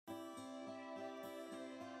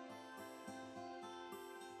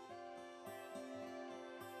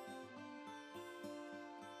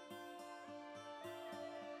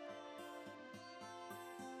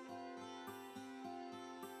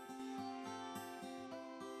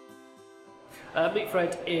Meet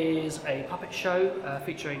Fred is a puppet show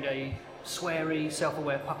featuring a sweary,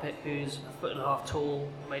 self-aware puppet who's 1.5 foot tall,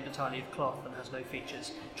 made entirely of cloth and has no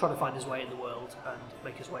features, trying to find his way in the world and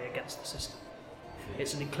make his way against the system.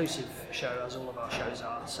 It's an inclusive show, as all of our shows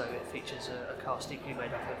are, so it features a cast equally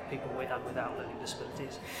made up of people with and without learning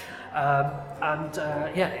disabilities.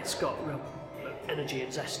 It's got real energy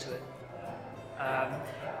and zest to it.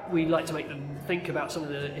 We like to make them think about some of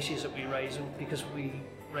the issues that we raise, and because we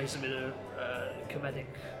raise them in a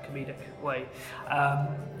comedic way,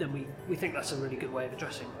 then we think that's a really good way of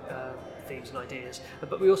addressing themes and ideas.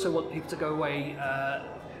 But we also want people to go away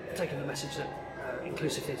taking the message that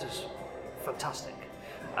inclusive theatre is fantastic,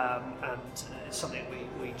 and it's something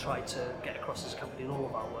we try to get across as a company in all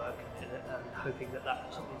of our work, and hoping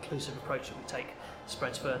that sort of inclusive approach that we take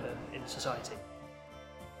spreads further in society.